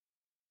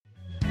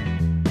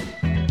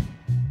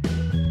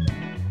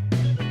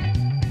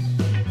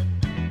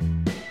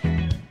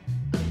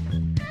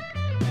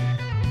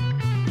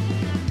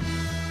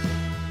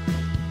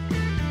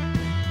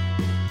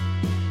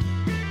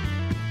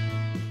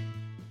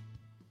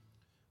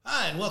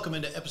and welcome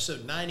into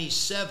episode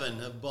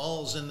 97 of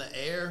Balls in the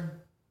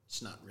Air.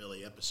 It's not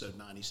really episode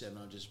 97,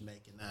 I'm just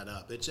making that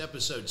up. It's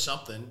episode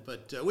something,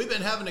 but we've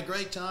been having a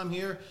great time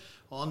here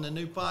on the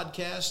new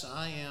podcast.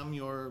 I am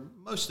your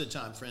most of the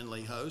time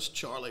friendly host,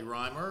 Charlie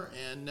Reimer,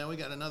 and now we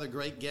got another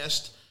great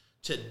guest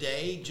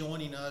today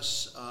joining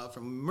us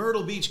from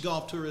Myrtle Beach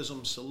Golf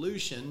Tourism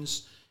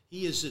Solutions.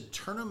 He is the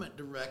tournament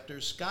director,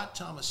 Scott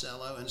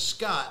Tomasello, and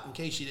Scott, in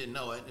case you didn't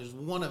know it, is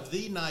one of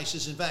the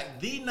nicest, in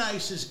fact, the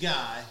nicest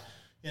guy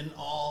in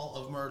all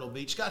of Myrtle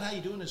Beach. Scott, how you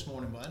doing this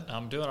morning, bud?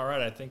 I'm doing all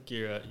right. I think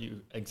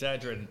you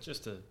exaggerated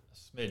just a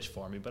smidge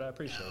for me, but I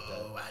appreciate that.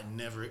 Oh, I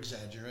never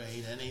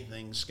exaggerate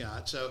anything,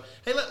 Scott. So,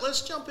 hey,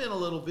 let's jump in a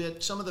little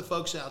bit. Some of the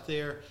folks out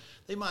there,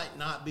 they might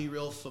not be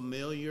real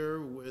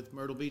familiar with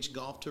Myrtle Beach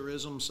Golf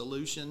Tourism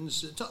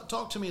Solutions.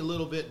 Talk to me a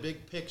little bit,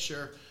 big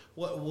picture,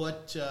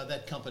 what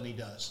that company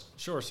does.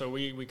 Sure. So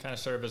we kind of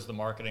serve as the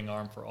marketing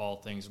arm for all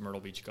things Myrtle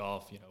Beach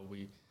golf. You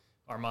know,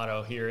 our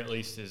motto here, at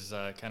least, is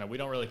kind of we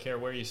don't really care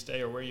where you stay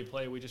or where you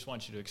play. We just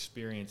want you to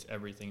experience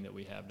everything that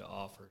we have to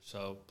offer.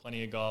 So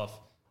plenty of golf.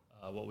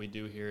 What we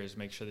do here is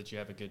make sure that you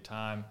have a good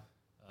time,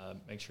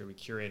 make sure we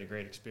curate a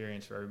great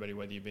experience for everybody,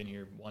 whether you've been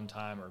here one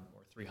time or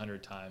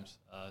 300 times.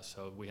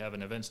 So we have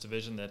an events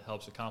division that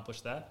helps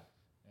accomplish that,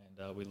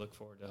 and we look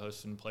forward to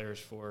hosting players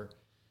for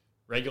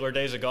regular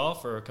days of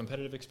golf or a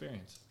competitive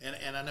experience.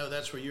 And I know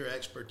that's where your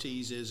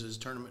expertise is as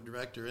tournament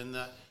director in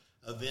that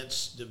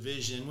events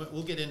division.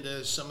 We'll get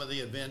into some of the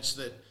events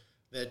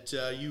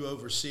that you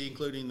oversee,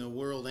 including the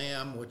World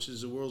Am, which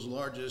is the world's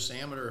largest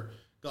amateur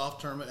golf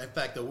tournament. In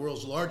fact, the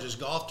world's largest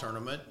golf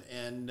tournament.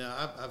 And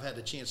I've had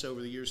the chance over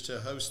the years to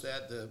host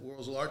that. The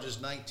world's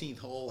largest 19th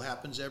hole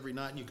happens every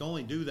night, and you can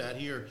only do that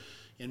here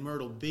in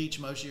Myrtle Beach.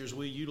 Most years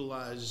we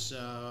utilize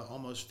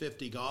almost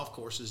 50 golf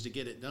courses to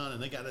get it done,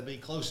 and they got to be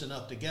close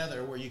enough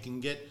together where you can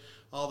get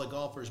all the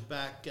golfers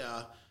back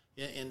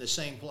in the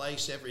same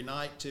place every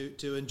night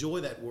to enjoy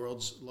that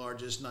world's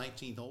largest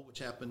 19th hole, which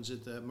happens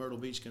at the Myrtle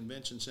Beach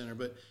Convention Center.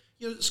 But,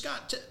 you know,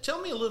 Scott,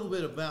 tell me a little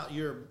bit about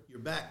your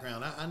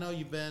background. I know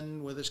you've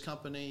been with this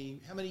company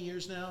how many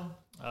years now?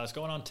 It's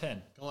going on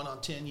 10. Going on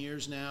 10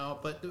 years now.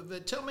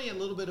 But tell me a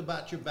little bit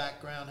about your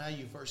background, how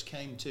you first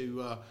came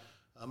to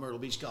Myrtle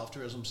Beach Golf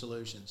Tourism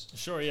Solutions.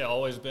 Sure, yeah,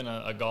 always been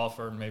a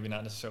golfer, maybe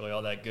not necessarily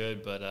all that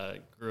good, but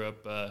grew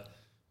up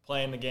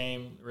playing the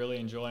game, really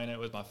enjoying it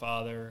with my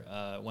father.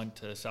 Went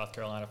to South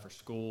Carolina for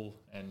school.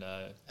 And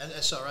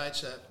that's all right.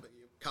 So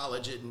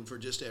college isn't for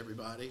just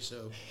everybody.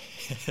 So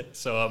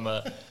so I'm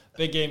a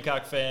big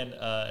Gamecock fan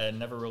and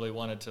never really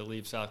wanted to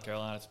leave South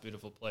Carolina. It's a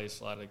beautiful place,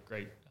 a lot of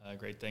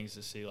great things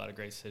to see, a lot of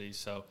great cities.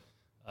 So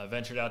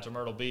ventured out to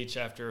Myrtle Beach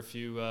after a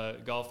few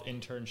golf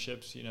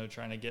internships, you know,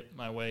 trying to get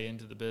my way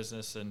into the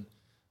business, and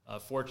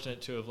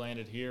fortunate to have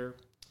landed here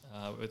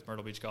with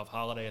Myrtle Beach Golf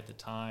Holiday at the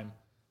time.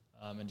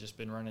 And just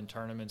been running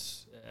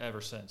tournaments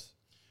ever since.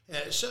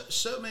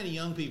 So many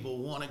young people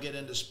want to get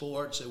into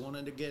sports. They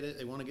want to get it.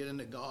 They want to get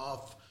into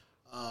golf.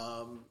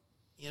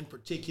 In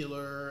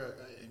particular,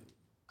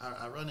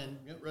 I run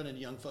into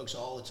young folks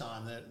all the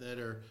time that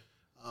are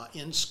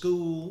in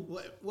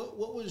school.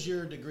 What was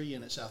your degree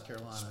in at South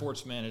Carolina?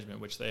 Sports management,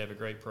 which they have a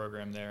great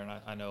program there, and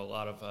I know a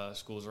lot of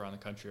schools around the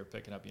country are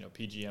picking up, you know,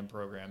 PGM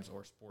programs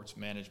or sports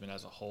management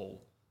as a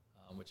whole,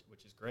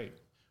 which is great.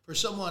 For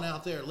someone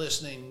out there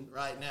listening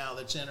right now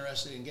that's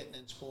interested in getting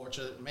in sports,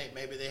 or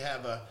maybe they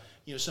have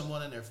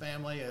someone in their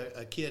family,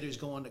 a kid who's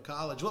going to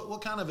college, what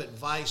kind of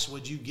advice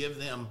would you give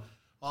them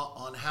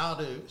on how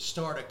to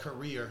start a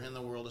career in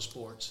the world of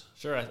sports?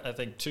 Sure. I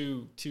think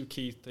two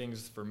key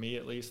things for me,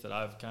 at least, that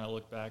I've kind of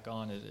looked back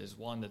on is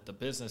one, that the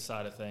business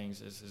side of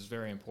things is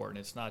very important.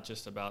 It's not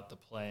just about the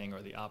playing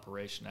or the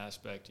operation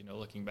aspect. You know,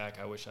 looking back,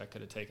 I wish I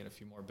could have taken a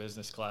few more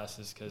business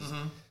classes, because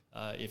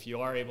if you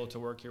are able to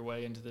work your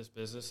way into this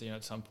business, you know,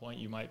 at some point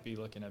you might be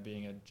looking at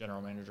being a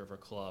general manager of a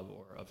club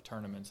or of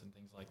tournaments and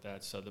things like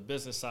that. So the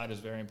business side is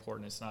very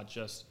important. It's not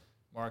just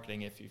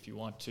marketing. If you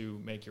want to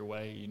make your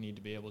way, you need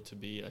to be able to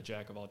be a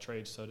jack of all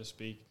trades, so to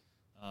speak.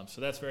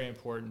 So that's very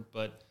important.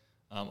 But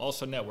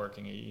also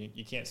networking.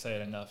 You can't say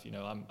it enough. You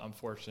know, I'm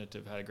fortunate to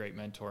have had a great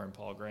mentor in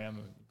Paul Graham,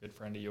 a good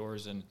friend of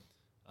yours, and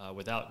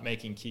without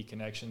making key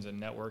connections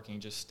and networking,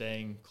 just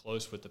staying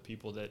close with the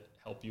people that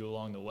help you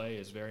along the way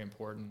is very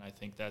important. I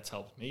think that's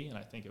helped me, and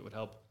I think it would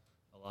help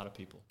a lot of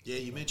people. Yeah,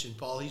 you mentioned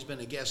Paul. He's been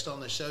a guest on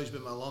the show. He's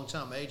been my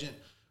longtime agent.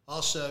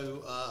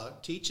 Also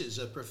teaches,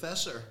 a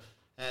professor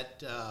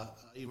at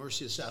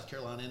University of South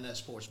Carolina in that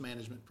sports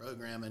management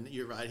program. And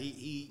you're right,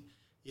 he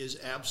is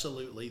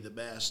absolutely the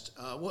best.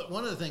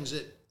 One of the things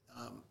that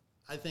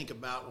I think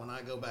about when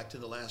I go back to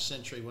the last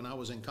century, when I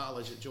was in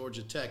college at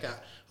Georgia Tech, I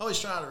always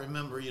try to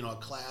remember, you know, a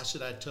class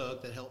that I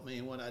took that helped me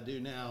in what I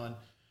do now.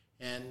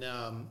 And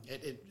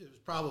it was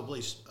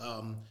probably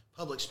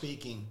public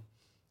speaking.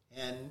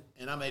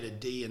 And I made a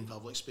D in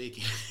public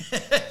speaking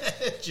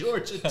at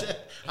Georgia Tech.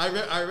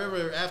 I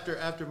remember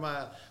after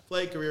my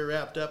play career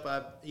wrapped up,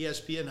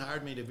 ESPN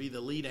hired me to be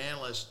the lead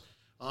analyst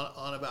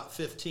on about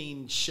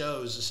 15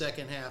 shows, the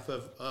second half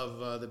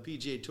of the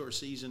PGA Tour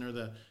season, or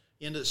the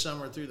into the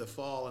summer through the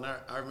fall. And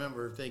I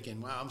remember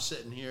thinking, wow, I'm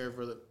sitting here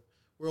for the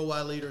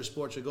Worldwide Leader of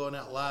Sports. We're going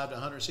out live to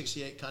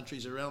 168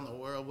 countries around the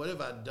world. What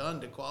have I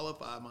done to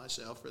qualify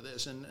myself for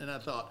this? And I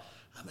thought,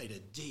 I made a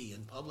D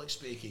in public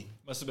speaking.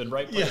 Must have been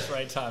right place,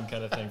 right time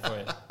kind of thing for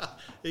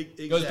you.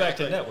 Exactly. Goes back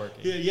to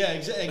networking.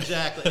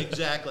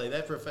 Exactly.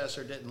 That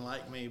professor didn't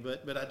like me,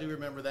 but I do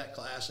remember that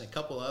class and a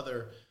couple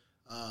other.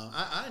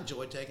 I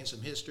enjoyed taking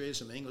some history,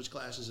 some English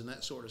classes, and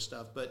that sort of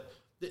stuff. But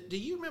do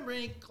you remember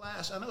any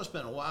class? I know it's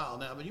been a while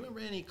now, but do you remember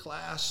any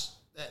class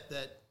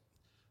that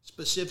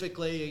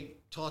specifically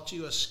taught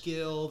you a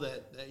skill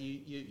that you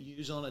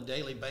use on a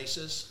daily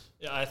basis?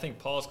 Yeah, I think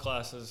Paul's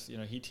classes,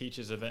 he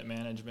teaches event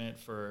management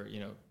for,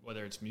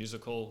 whether it's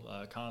musical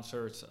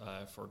concerts,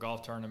 for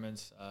golf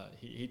tournaments.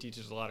 He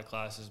teaches a lot of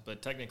classes,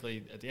 but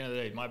technically, at the end of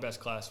the day, my best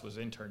class was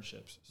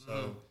internships.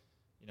 So,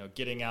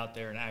 getting out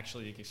there and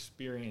actually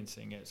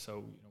experiencing it.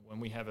 So, when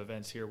we have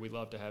events here, we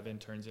love to have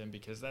interns in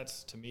because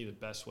that's, to me, the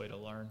best way to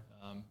learn.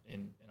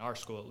 In our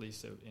school, at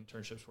least,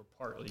 internships were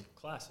partly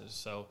classes.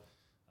 So,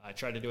 I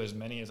tried to do as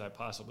many as I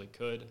possibly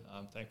could.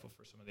 I'm thankful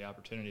for some of the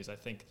opportunities. I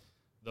think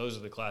those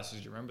are the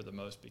classes you remember the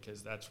most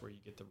because that's where you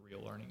get the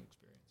real learning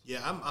experience.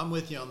 Yeah, I'm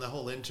with you on the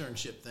whole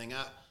internship thing.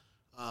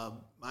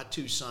 My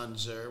two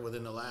sons are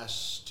within the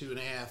last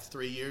 2.5,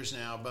 3 years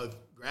now, both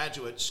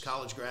graduates,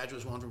 college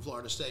graduates, one from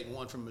Florida State and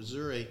one from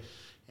Missouri,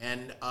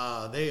 and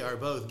they are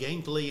both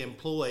gainfully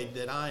employed.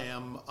 That I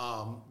am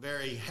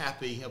very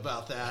happy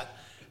about that.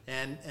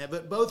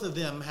 But both of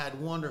them had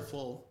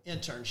wonderful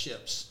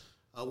internships.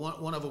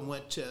 One of them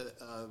went to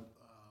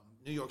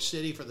New York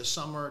City for the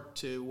summer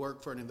to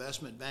work for an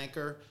investment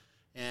banker,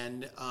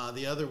 and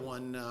the other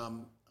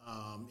one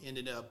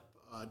ended up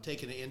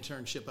taking an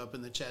internship up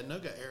in the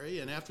Chattanooga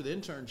area. And after the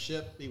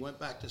internship, he went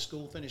back to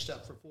school, finished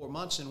up for 4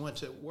 months, and went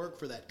to work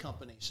for that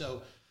company.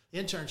 So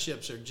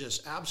internships are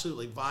just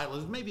absolutely vital.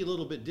 It's maybe a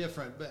little bit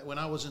different when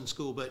I was in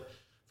school, but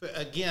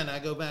again, I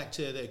go back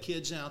to the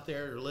kids out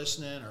there that are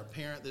listening, or a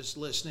parent that's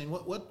listening.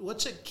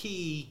 What's a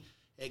key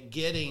at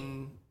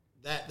getting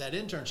that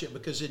internship?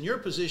 Because in your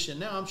position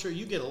now, I'm sure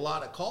you get a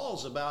lot of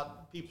calls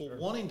about people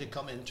wanting to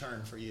come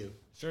intern for you.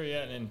 Sure,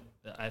 yeah, and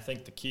I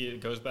think the key,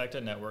 it goes back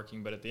to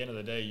networking, but at the end of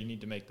the day, you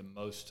need to make the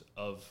most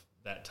of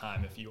that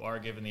time. If you are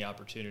given the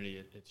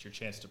opportunity, it's your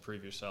chance to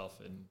prove yourself,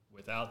 and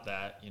without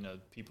that,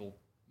 people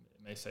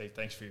may say,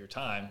 thanks for your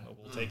time,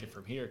 we'll take it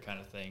from here kind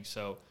of thing.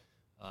 So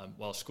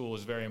while school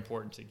is very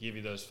important to give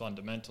you those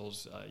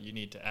fundamentals, you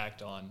need to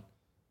act on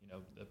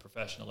the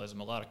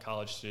professionalism. A lot of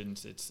college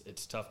students,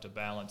 it's tough to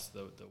balance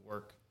the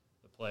work,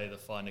 the play, the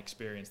fun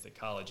experience that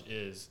college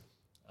is,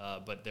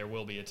 but there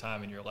will be a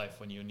time in your life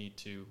when you need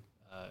to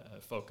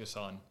focus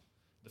on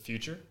the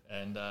future,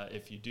 and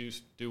if you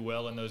do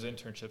well in those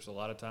internships, a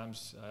lot of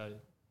times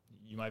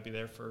you might be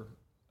there for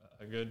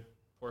a good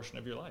portion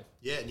of your life.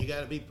 Yeah, and you got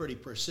to be pretty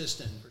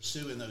persistent in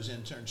pursuing those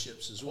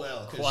internships as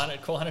well.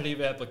 Quantity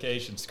of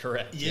applications,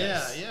 correct.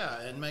 Yeah,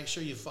 yeah, and make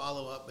sure you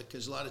follow up,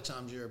 because a lot of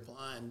times you're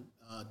applying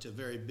to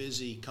very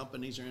busy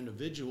companies or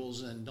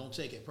individuals, and don't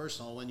take it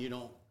personal when you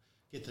don't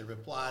get the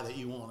reply that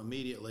you want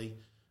immediately.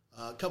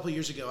 A couple of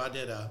years ago, I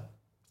did a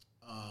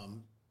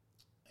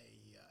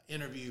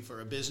interview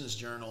for a business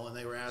journal, and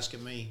they were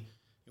asking me,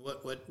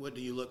 what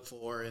do you look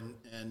for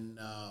in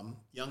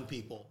young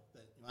people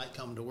that might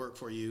come to work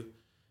for you?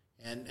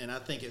 And I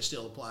think it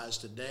still applies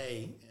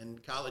today.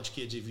 And college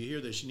kids, if you hear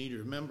this, you need to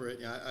remember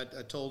it.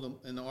 I told them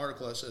in the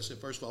article, I said,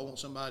 first of all, I want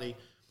somebody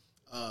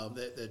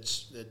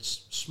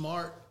that's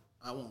smart.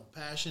 I want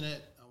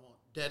passionate. I want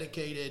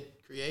dedicated,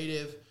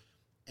 creative.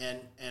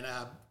 And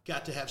I've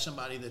got to have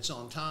somebody that's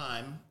on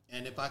time.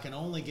 And if I can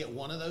only get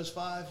one of those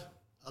five,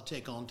 I'll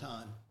take on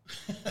time.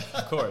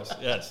 Of course,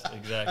 yes,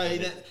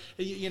 exactly.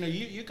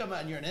 You come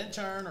out and you're an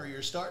intern or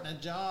you're starting a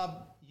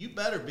job, you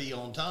better be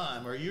on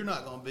time, or you're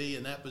not going to be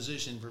in that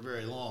position for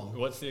very long.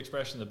 What's the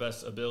expression? The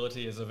best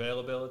ability is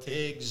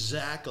availability?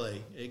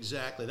 Exactly.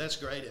 That's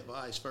great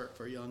advice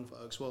for young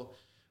folks. Well,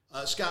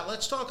 Scott,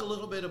 let's talk a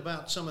little bit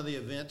about some of the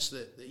events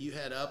that you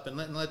had up, and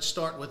let's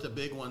start with the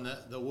big one,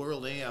 the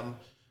World Am.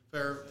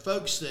 For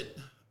folks that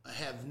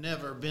have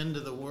never been to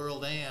the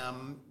World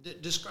Am,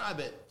 describe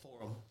it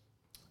for them.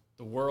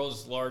 The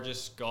world's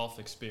largest golf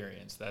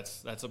experience.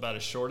 That's about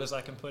as short as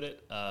I can put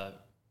it.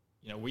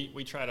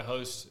 We try to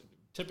host.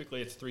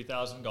 Typically, it's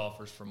 3,000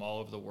 golfers from all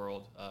over the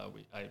world.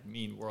 I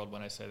mean world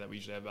when I say that. We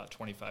usually have about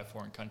 25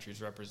 foreign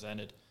countries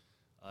represented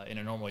in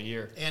a normal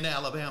year. And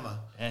Alabama.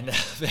 And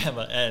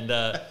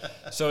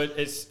so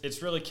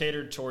it's really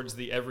catered towards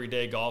the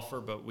everyday golfer,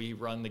 but we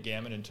run the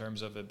gamut in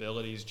terms of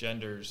abilities,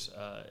 genders.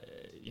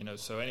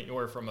 So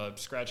anywhere from a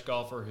scratch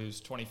golfer who's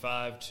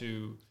 25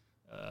 to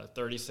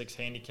 36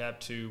 handicap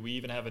to, we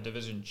even have a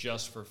division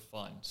just for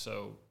fun.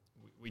 So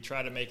we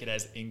try to make it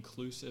as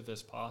inclusive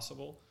as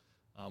possible.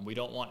 We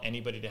don't want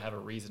anybody to have a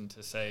reason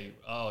to say,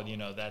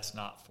 that's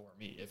not for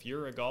me. If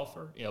you're a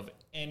golfer of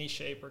any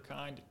shape or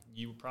kind,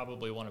 you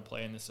probably want to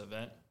play in this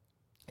event.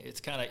 It's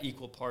kind of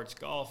equal parts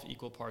golf,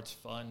 equal parts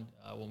fun.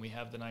 When we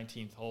have the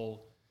 19th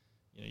hole,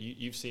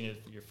 you've seen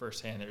it your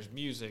firsthand. There's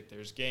music,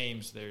 there's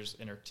games, there's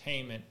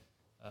entertainment.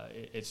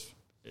 It's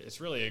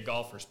it's really a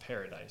golfer's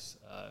paradise.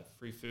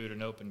 Free food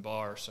and open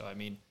bar. So I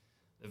mean,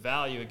 the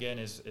value again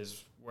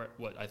is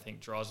what I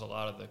think draws a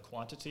lot of the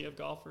quantity of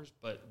golfers,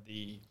 but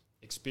the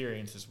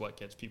experience is what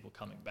gets people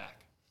coming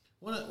back.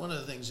 One of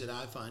the things that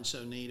I find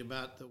so neat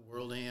about the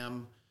World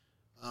Am,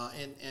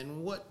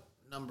 and what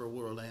number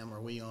World Am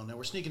are we on now?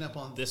 We're sneaking up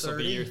on 30. This will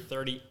be your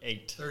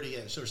 38.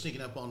 38, so we're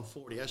sneaking up on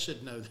 40. I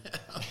should know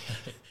that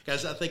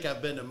because I think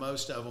I've been to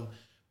most of them.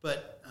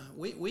 But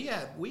we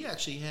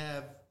actually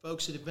have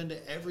folks that have been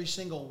to every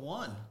single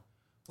one,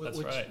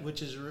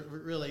 which is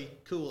really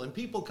cool. And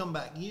people come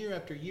back year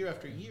after year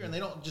after year, and they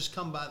don't just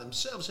come by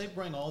themselves. They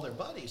bring all their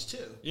buddies,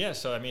 too. Yeah,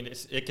 so, I mean,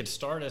 it could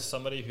start as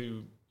somebody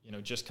who,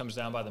 just comes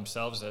down by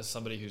themselves, as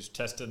somebody who's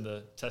testing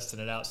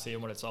it out,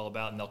 seeing what it's all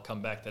about, and they'll come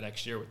back the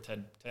next year with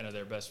 10 of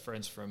their best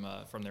friends from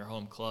their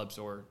home clubs.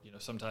 Or,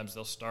 sometimes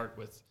they'll start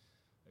with,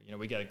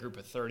 we get a group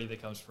of 30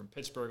 that comes from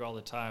Pittsburgh all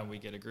the time. We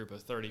get a group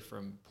of 30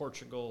 from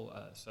Portugal.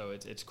 So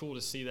it's cool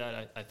to see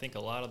that. I think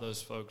a lot of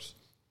those folks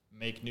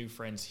make new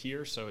friends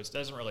here, so it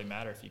doesn't really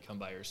matter if you come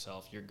by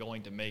yourself. You're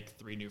going to make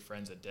 3 new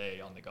friends a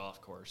day on the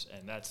golf course,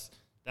 and that's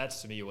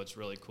to me what's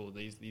really cool.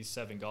 These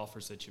 7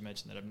 golfers that you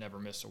mentioned that have never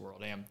missed a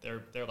World Am,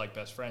 they're like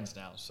best friends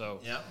now.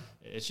 So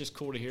It's just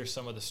cool to hear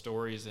some of the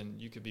stories,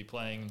 and you could be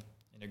playing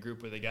in a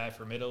group with a guy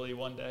from Italy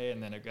one day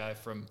and then a guy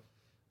from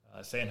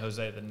San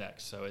Jose the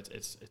next. So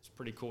it's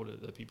pretty cool to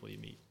the people you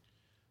meet.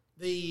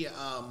 The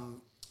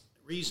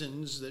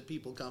reasons that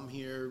people come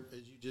here, as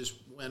you just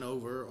went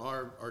over,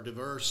 are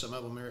diverse. Some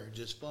of them are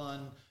just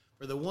fun.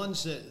 For the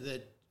ones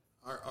that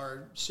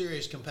are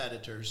serious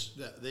competitors,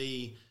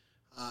 the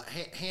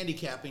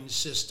handicapping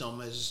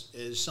system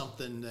is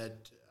something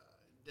that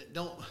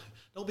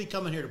don't be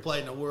coming here to play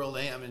in the World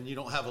Am and you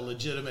don't have a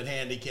legitimate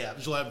handicap.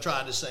 Is what I'm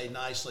trying to say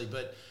nicely.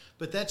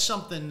 But that's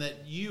something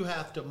that you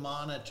have to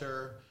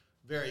monitor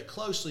very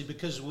closely,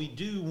 because we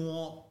do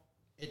want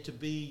it to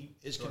be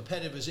as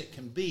competitive as it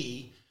can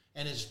be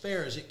and as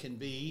fair as it can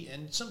be.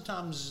 And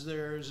sometimes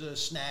there's a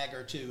snag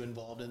or two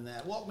involved in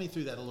that. Walk me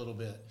through that a little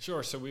bit.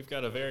 Sure. So we've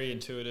got a very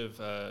intuitive,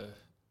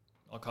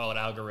 I'll call it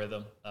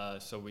algorithm.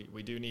 So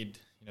we do need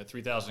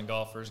 3,000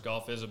 golfers.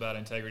 Golf is about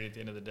integrity at the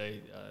end of the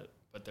day,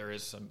 but there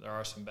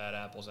are some bad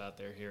apples out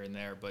there here and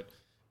there. But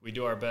we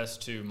do our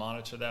best to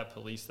monitor that,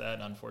 police that,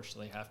 and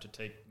unfortunately have to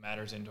take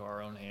matters into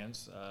our own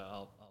hands.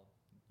 I'll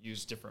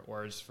use different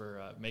words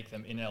for make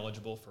them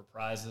ineligible for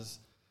prizes.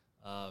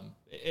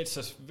 It's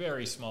a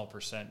very small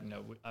percent.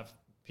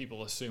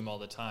 People assume all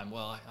the time,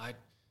 well,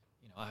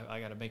 I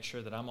got to make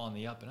sure that I'm on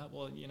the up and up.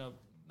 Well,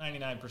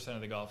 99%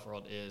 of the golf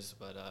world is,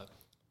 but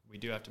we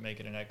do have to make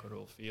it an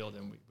equitable field,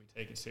 and we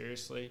take it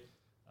seriously.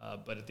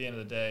 But at the end of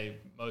the day,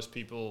 most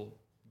people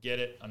get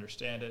it,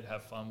 understand it,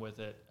 have fun with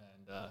it,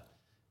 and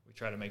we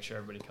try to make sure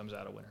everybody comes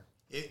out a winner.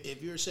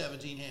 If you're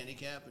 17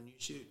 handicap and you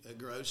shoot a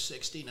gross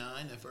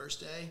 69 the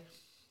first day,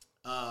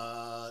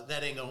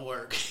 that ain't gonna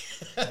work.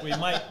 we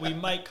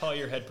might call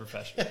your head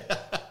professional.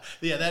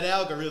 Yeah, that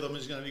algorithm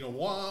is going to be going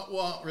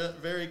wah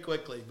very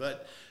quickly.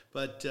 But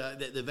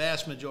the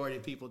vast majority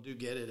of people do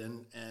get it,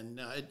 and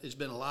it's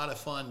been a lot of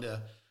fun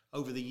to,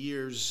 over the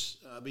years,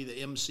 be the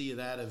MC of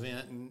that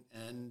event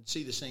and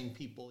see the same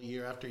people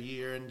year after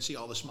year and see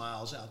all the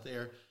smiles out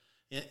there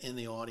in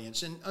the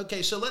audience. And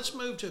okay, so let's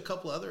move to a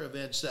couple other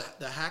events.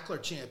 The Hackler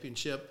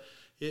Championship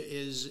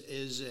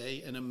is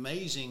an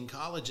amazing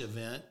college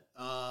event.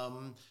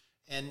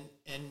 And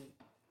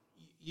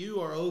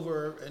you are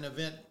over an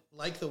event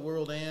like the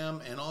World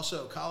Am and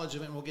also a college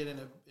event. We'll get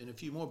in a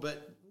few more,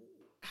 but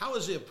how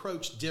is the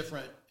approach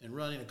different in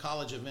running a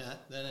college event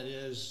than it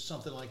is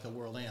something like the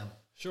World Am?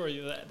 Sure.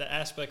 The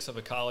aspects of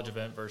a college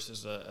event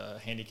versus a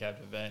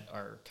handicapped event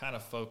are kind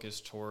of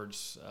focused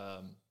towards,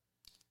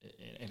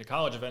 in a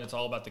college event, it's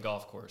all about the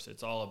golf course.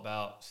 It's all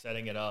about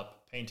setting it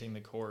up, painting the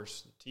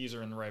course, the tees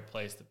are in the right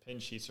place, the pin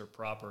sheets are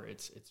proper.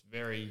 It's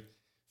very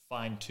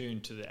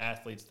fine-tuned to the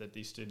athletes that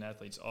these student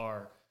athletes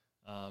are.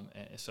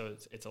 And so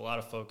it's a lot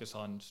of focus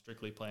on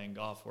strictly playing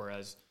golf,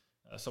 whereas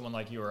someone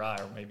like you or I,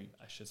 or maybe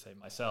I should say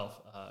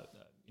myself,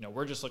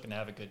 we're just looking to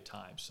have a good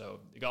time. So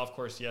the golf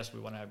course, yes,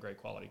 we want to have great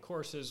quality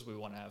courses, we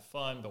want to have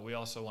fun, but we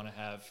also want to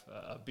have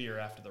a beer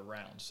after the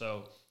round.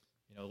 So,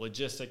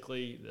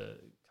 logistically, the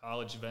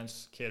college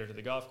events cater to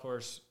the golf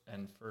course,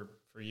 and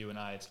for you and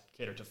I, it's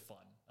cater to fun.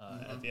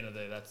 At the end of the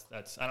day,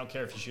 that's I don't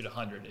care if you shoot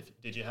 100.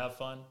 Did you have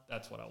fun?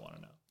 That's what I want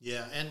to know.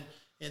 Yeah,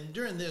 and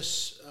during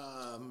this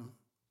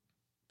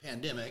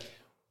pandemic,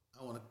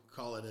 I want to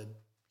call it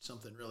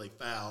something really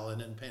foul,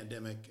 and then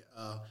pandemic,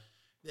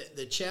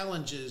 the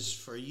challenges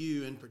for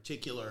you in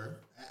particular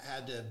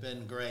had to have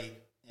been great.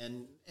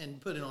 And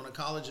put it on a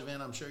college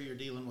event, I'm sure you're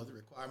dealing with the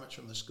requirements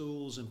from the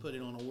schools, and put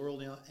it on a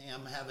World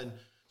Am, having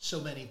so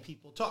many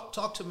people.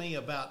 Talk to me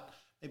about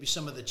maybe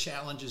some of the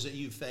challenges that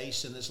you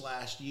faced in this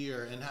last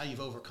year and how you've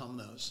overcome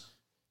those.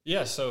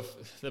 Yeah, so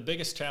the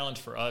biggest challenge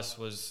for us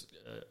was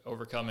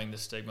overcoming the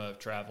stigma of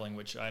traveling,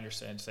 which I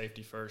understand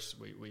safety first.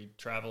 We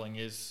traveling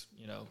is,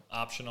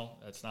 optional.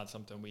 That's not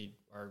something we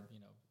are,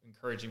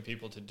 encouraging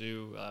people to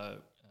do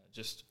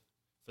just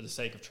for the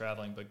sake of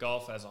traveling. But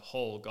golf as a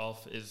whole,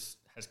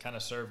 has has kind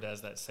of served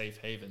as that safe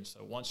haven.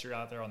 So once you're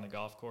out there on the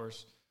golf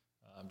course,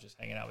 just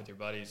hanging out with your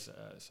buddies.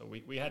 So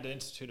we had to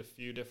institute a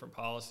few different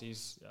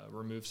policies,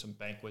 remove some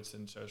banquets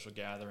and social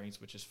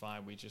gatherings, which is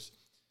fine. We just,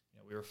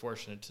 we were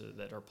fortunate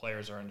that our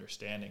players are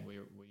understanding.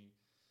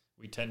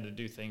 We tend to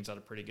do things at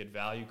a pretty good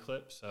value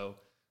clip. So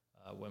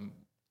when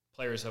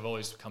players have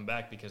always come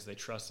back because they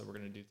trust that we're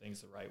going to do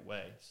things the right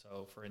way.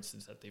 So for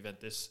instance, at the event,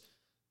 this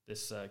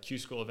Q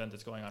School event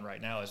that's going on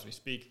right now as we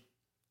speak,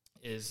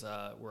 is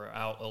we're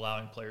out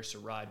allowing players to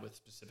ride with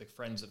specific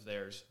friends of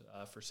theirs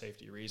for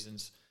safety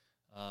reasons.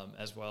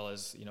 As well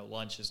as,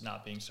 lunch is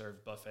not being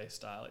served buffet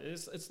style.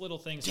 It's little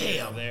things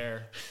here and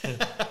there.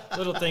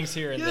 Little things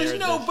here and there. There's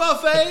no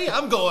buffet.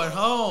 I'm going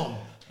home.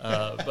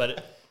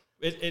 But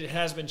it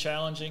has been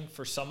challenging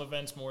for some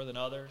events more than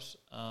others.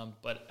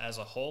 But as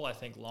a whole, I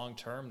think long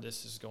term,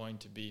 this is going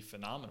to be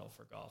phenomenal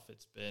for golf.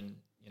 It's been,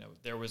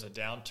 there was a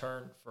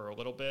downturn for a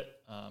little bit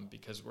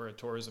because we're a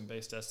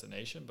tourism-based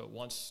destination. But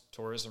once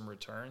tourism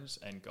returns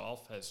and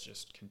golf has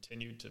just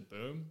continued to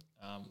boom,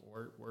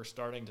 we're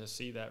starting to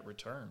see that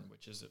return,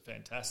 which is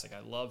fantastic. I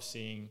love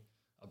seeing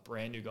a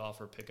brand new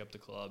golfer pick up the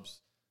clubs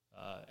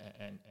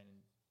and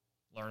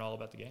learn all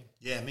about the game.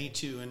 Yeah, me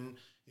too. And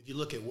if you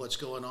look at what's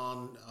going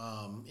on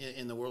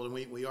in the world,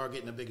 and we are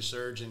getting a big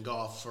surge in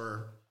golf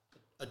for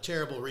a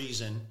terrible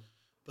reason,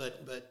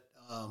 but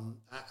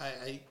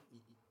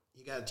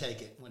you got to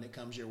take it when it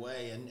comes your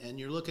way. And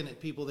you're looking at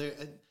people there.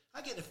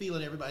 I get the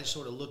feeling everybody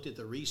sort of looked at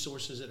the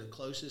resources that are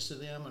closest to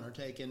them and are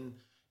taking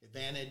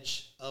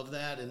advantage of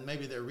that. And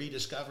maybe they're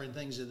rediscovering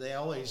things that they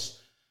always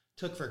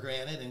took for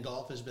granted. And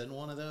golf has been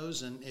one of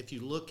those. And if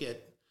you look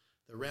at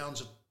the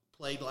rounds of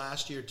played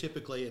last year,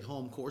 typically at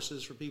home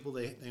courses for people,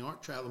 they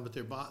aren't traveling, but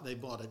they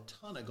bought a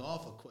ton of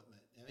golf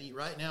equipment. I mean,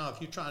 right now, if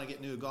you're trying to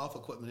get new golf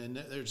equipment,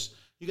 and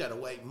you got to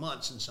wait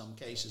months in some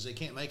cases. They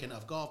can't make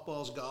enough golf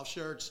balls, golf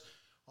shirts,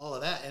 all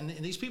of that. And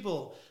these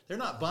people, they're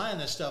not buying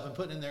this stuff and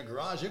putting it in their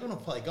garage. They're going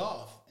to play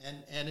golf.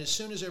 And as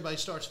soon as everybody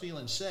starts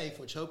feeling safe,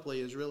 which hopefully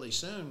is really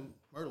soon,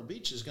 Myrtle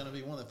Beach is going to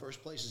be one of the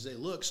first places they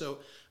look. So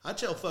I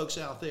tell folks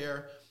out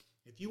there,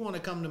 if you want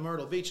to come to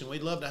Myrtle Beach, and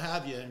we'd love to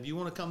have you, and if you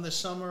want to come this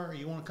summer or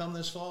you want to come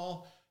this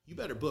fall, you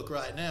better book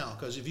right now,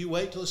 because if you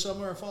wait till the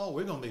summer or fall,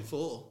 we're going to be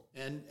full.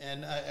 And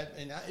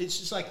it's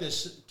just like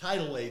this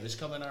tidal wave is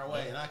coming our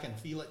way, and I can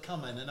feel it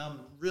coming, and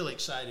I'm really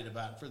excited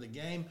about it for the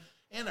game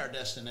and our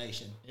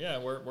destination. Yeah,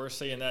 we're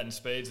seeing that in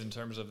spades in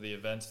terms of the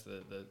events.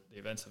 The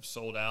events have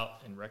sold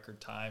out in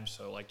record time.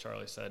 So like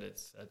Charlie said,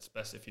 it's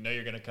best if you know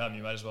you're going to come,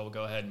 you might as well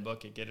go ahead and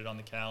book it, get it on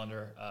the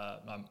calendar.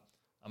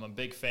 I'm a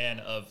big fan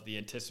of the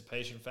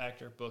anticipation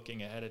factor.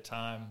 Booking ahead of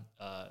time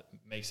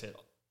makes it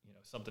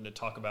something to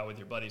talk about with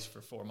your buddies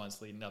for 4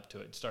 months leading up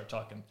to it. Start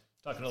talking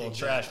a little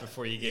trash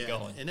before you get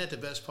going. Isn't that the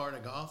best part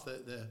of golf?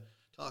 The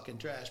talking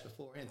trash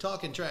beforehand.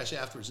 Talking trash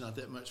afterwards not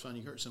that much fun.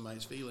 You hurt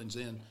somebody's feelings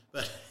then,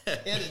 but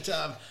ahead of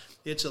time,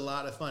 it's a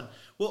lot of fun.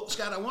 Well,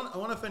 Scott, I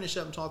want to finish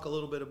up and talk a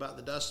little bit about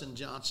the Dustin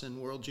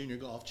Johnson World Junior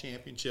Golf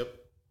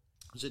Championship.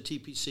 It was at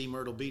TPC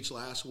Myrtle Beach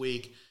last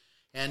week,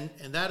 and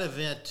that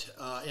event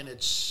in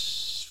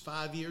its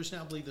 5 years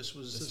now, I believe this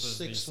was the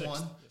sixth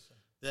one.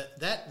 Yes,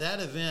 that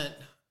event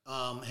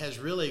has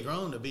really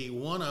grown to be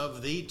one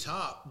of the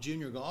top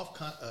junior golf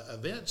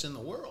events in the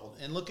world.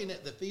 And looking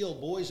at the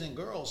field, boys and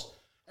girls,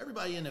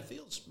 everybody in the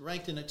field's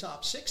ranked in the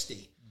top 60.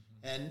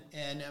 Mm-hmm.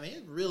 And I mean,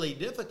 it's really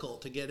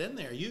difficult to get in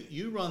there.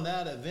 You run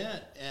that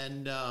event,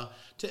 and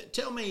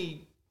tell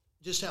me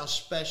just how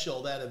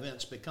special that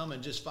event's become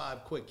in just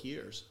 5 quick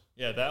years.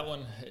 Yeah, that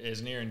one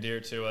is near and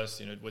dear to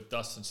us, with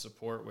Dustin's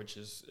support, which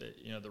is,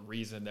 the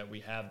reason that we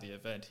have the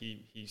event.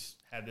 He's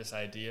had this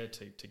idea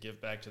to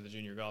give back to the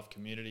junior golf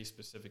community,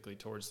 specifically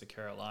towards the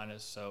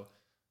Carolinas. So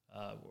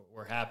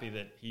we're happy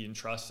that he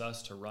entrusts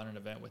us to run an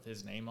event with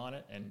his name on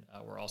it. And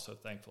we're also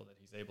thankful that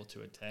he's able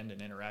to attend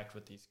and interact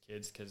with these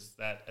kids, because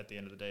that, at the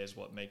end of the day, is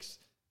what makes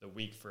the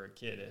week for a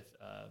kid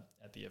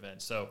at the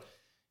event. So,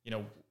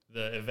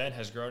 the event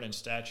has grown in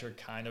stature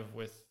kind of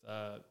with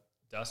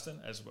Dustin,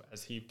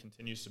 as he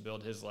continues to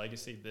build his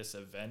legacy. This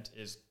event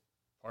is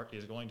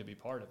going to be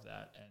part of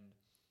that. And,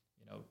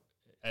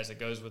 as it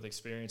goes with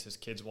experience, his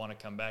kids want to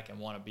come back and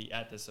want to be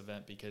at this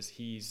event because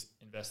he's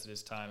invested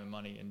his time and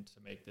money in to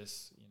make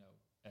this,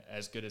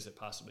 as good as it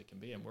possibly can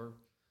be. And we're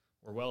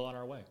well on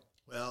our way.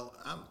 Well,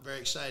 I'm very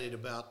excited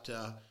about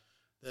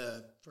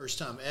the first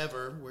time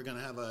ever. We're going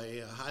to have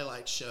a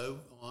highlight show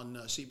on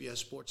CBS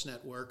Sports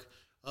Network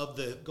of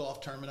the golf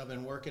tournament. I've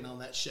been working on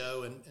that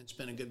show and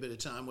spent a good bit of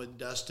time with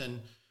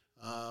Dustin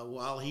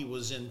while he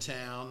was in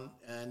town,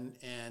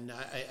 and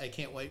I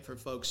can't wait for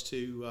folks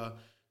to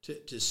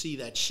see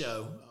that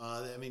show.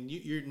 I mean,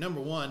 you're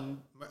number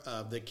one.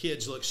 The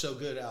kids look so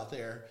good out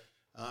there.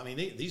 I mean,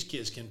 these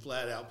kids can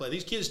flat out play.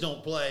 These kids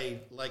don't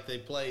play like they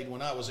played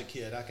when I was a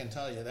kid, I can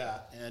tell you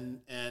that.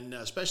 And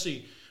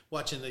especially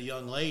watching the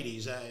young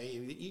ladies,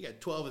 you got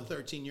 12 and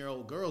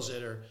 13-year-old girls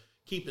that are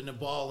keeping the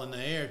ball in the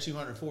air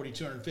 240,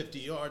 250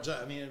 yards.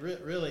 I mean,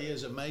 it really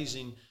is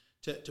amazing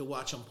to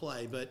watch them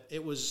play. But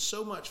it was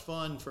so much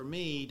fun for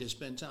me to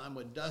spend time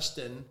with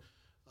Dustin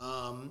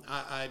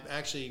I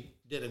actually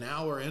did an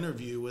hour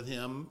interview with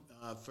him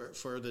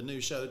for the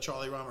new show, the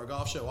Charlie Rymer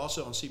Golf Show,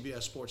 also on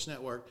CBS Sports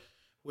Network,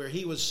 where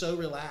he was so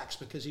relaxed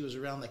because he was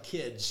around the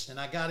kids. And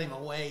I got him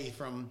away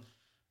from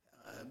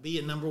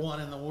being number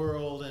one in the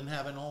world and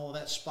having all of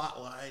that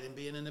spotlight and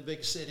being in the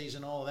big cities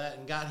and all of that,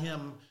 and got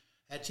him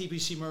at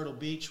TPC Myrtle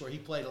Beach, where he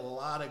played a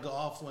lot of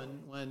golf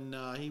when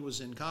he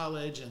was in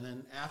college, and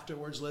then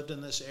afterwards lived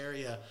in this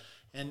area,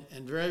 and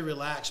very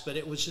relaxed. But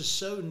it was just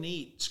so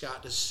neat,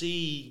 Scott, to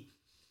see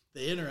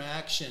the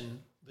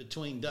interaction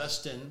between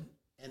Dustin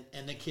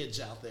and the kids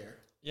out there.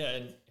 Yeah,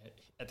 and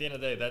at the end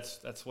of the day,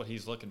 that's what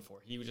he's looking for.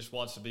 He just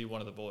wants to be one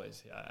of the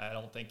boys. I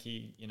don't think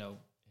he,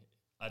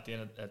 at the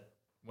end of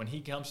when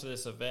he comes to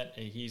this event,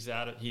 he's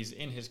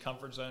in his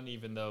comfort zone,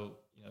 even though,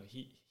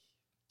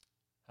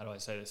 how do I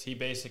say this? He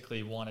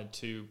basically wanted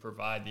to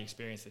provide the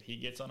experience that he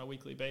gets on a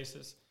weekly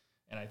basis,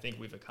 and I think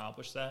we've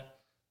accomplished that.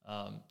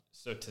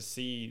 So to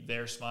see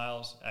their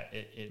smiles,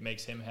 it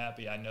makes him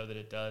happy. I know that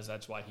it does.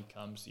 That's why he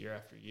comes year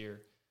after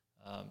year.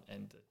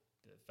 And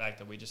the fact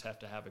that we just have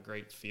to have a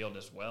great field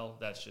as well,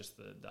 that's just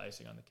the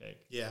icing on the cake.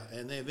 Yeah,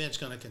 and the event's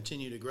going to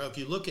continue to grow. If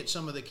you look at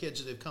some of the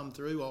kids that have come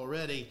through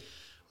already,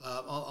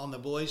 on the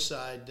boys'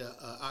 side,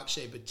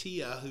 Akshay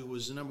Bhatia, who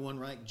was the number one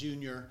ranked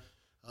junior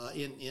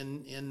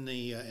in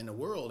the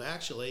world,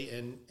 actually,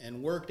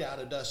 and worked out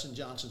of Dustin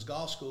Johnson's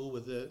golf school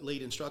with the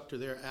lead instructor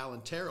there,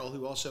 Alan Terrell,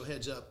 who also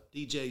heads up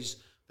DJ's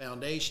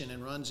foundation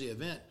and runs the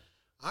event.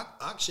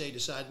 Akshay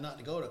decided not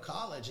to go to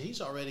college.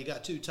 He's already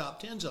got 2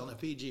 top 10s on the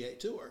PGA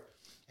Tour.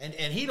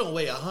 And he don't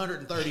weigh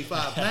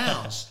 135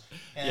 pounds.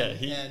 And,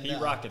 he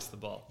rockets the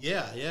ball.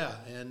 Yeah.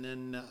 And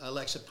then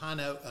Alexa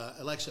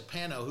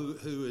Pano,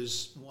 who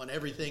has won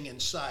everything in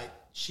sight,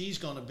 she's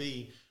going to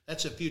be,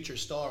 that's a future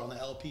star on the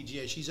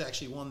LPGA. She's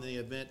actually won the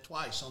event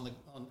twice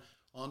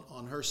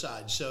on her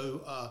side.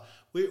 So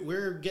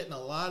we're getting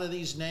a lot of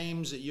these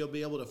names that you'll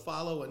be able to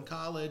follow in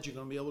college. You're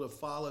going to be able to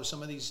follow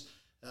some of these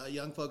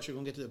young folks who are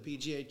going to get to the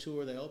PGA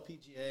Tour, the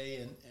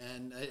LPGA,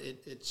 and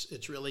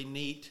it's really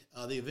neat.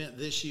 The event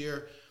this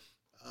year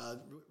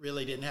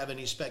really didn't have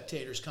any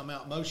spectators come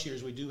out. Most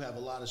years we do have a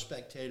lot of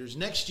spectators.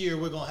 Next year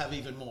we're going to have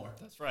even more.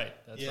 That's right.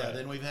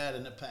 Than we've had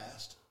in the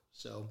past.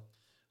 So,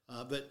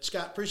 but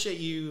Scott, appreciate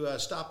you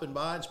stopping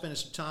by and spending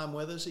some time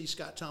with us. He's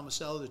Scott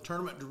Tomasello, the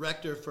tournament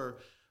director for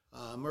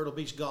Myrtle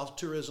Beach Golf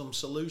Tourism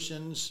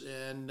Solutions,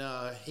 and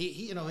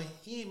he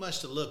ain't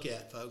much to look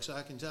at, folks.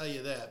 I can tell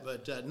you that.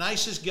 But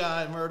nicest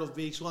guy in Myrtle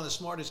Beach, one of the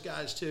smartest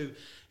guys too,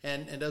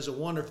 and does a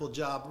wonderful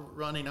job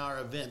running our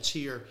events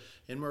here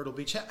in Myrtle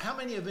Beach. How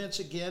many events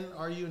again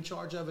are you in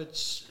charge of?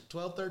 It's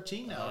 12,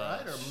 13 now,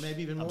 right? Or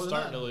maybe even more than that.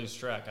 I'm starting to lose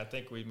track. I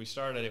think we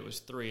started, it was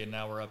 3, and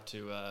now we're up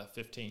to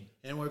 15.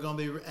 And we're going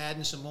to be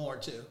adding some more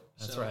too.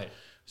 That's right.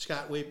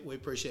 Scott, we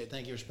appreciate it.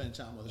 Thank you for spending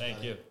time with us.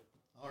 Thank you.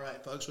 All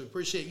right, folks, we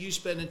appreciate you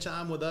spending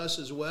time with us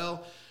as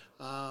well.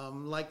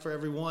 Like for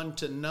everyone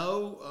to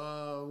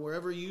know,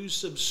 wherever you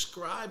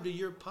subscribe to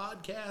your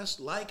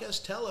podcast, like us,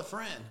 tell a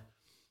friend.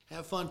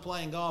 Have fun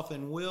playing golf,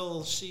 and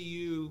we'll see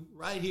you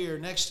right here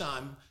next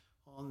time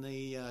on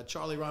the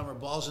Charlie Rymer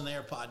Balls in the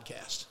Air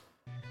podcast.